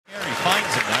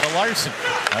Larson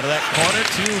out of that corner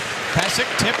to Pesek,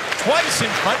 tip twice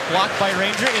in front, blocked by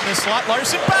Ranger in the slot.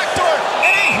 Larson backdoor,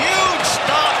 and a huge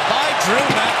stop by Drew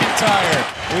McIntyre.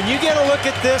 When you get a look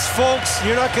at this, folks,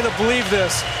 you're not going to believe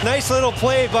this. Nice little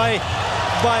play by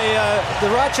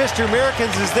the Rochester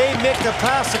Americans as they make the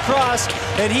pass across,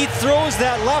 and he throws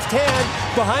that left hand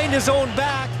behind his own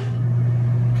back.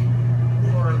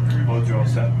 Both you all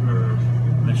set for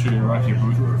the shooting Rocky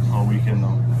booth all weekend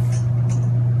though.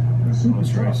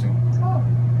 What's racing? Oh,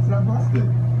 it's not busted.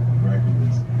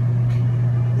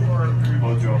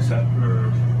 Both you all set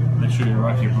for the shooting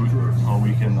Rocky booth all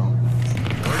weekend though.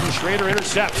 Jordan Schrader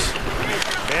intercepts.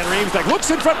 Van Riemsdyk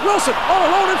looks in front. Wilson all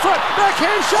alone in front.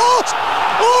 Backhand shot.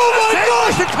 Oh my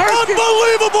gosh! Tokarski.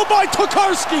 Unbelievable by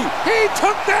Tokarski. He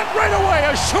took that right away.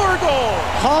 A sure goal.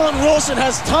 Colin Wilson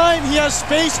has time, he has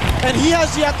space, and he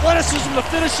has the athleticism to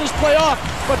finish this play off.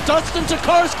 But Dustin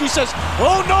Tokarski says,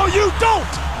 "Oh no, you don't!"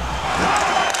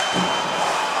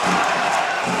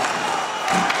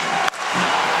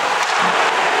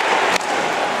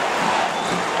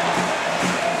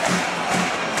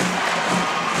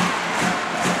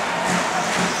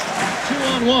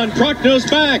 One, Prock goes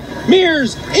back,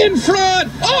 Mears in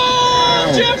front,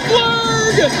 oh, Jeff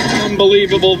Flurg!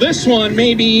 Unbelievable, this one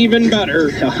may be even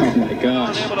better. Oh my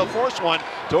gosh. Able to force one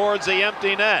towards the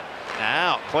empty net.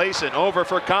 Now, Clayson over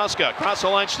for Koska, across the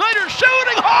line, Schneider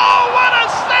shooting, oh, what a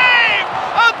save!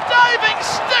 A diving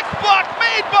stick block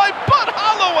made by Bud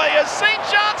Holloway as St.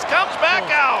 John's comes back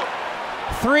out.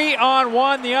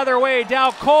 3-on-1 the other way,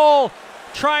 Dow Cole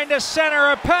trying to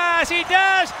center a pass, he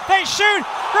does, they shoot,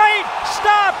 great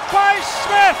stop by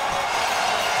Smith.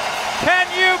 Can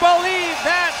you believe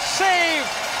that save?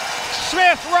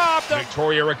 Smith robbed them.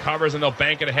 Victoria recovers and they'll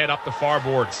bank it ahead up the far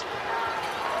boards.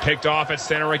 Picked off at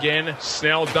center again,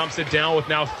 Snell dumps it down with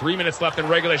now 3 minutes left in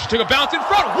regulation. Took a bounce in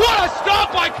front, what a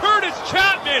stop by Curtis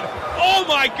Chapman! Oh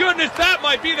my goodness, that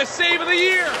might be the save of the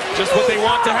year! Just what they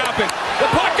want to happen.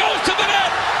 The puck goes to the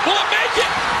net, will it make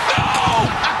it? No!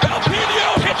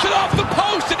 Alpino hits it off the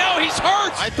post and now he's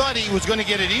hurt! I thought he was going to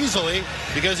get it easily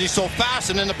because he's so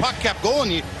fast, and then the puck kept going.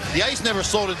 The ice never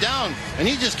slowed it down, and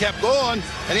he just kept going,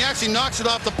 and he actually knocks it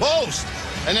off the post.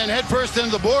 And then head first into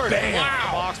the board. Bam.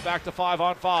 Wow. Box back to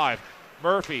 5-on-5.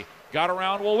 Murphy got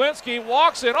around Walwinski,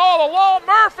 walks it all alone.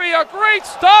 Murphy, a great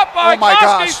stop by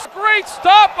Koski. Great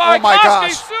stop by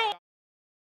Koski.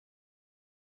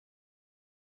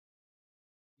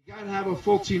 You got to have a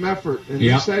full team effort. And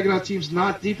the Saginaw team's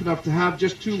not deep enough to have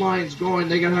just two lines going.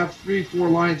 They got to have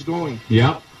 3-4 lines going.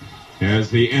 Yep. As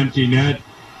the empty net.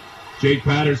 Jake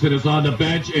Patterson is on the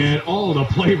bench, and the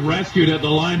play rescued at the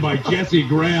line by Jesse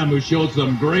Graham, who showed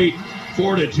some great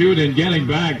fortitude in getting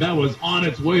back. That was on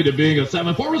its way to being a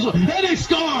 7-4 result, and they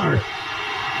score!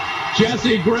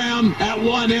 Jesse Graham at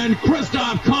one end,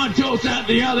 Christoph Kontos at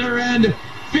the other end.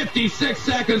 56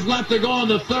 seconds left to go in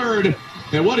the third,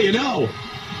 and what do you know?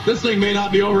 This thing may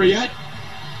not be over yet.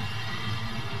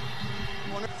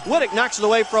 Wittick knocks it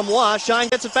away from Waugh. Shine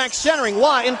gets it back centering.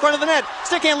 Waugh in front of the net.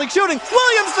 Stick handling shooting.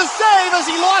 Williams the save as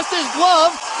he lost his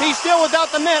glove. He's still without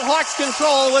the net. Hawks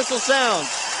control. Whistle sounds.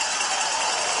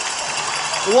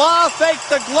 Waugh faked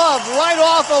the glove right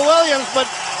off of Williams, but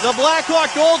the Blackhawk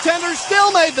goaltender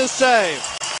still made the save.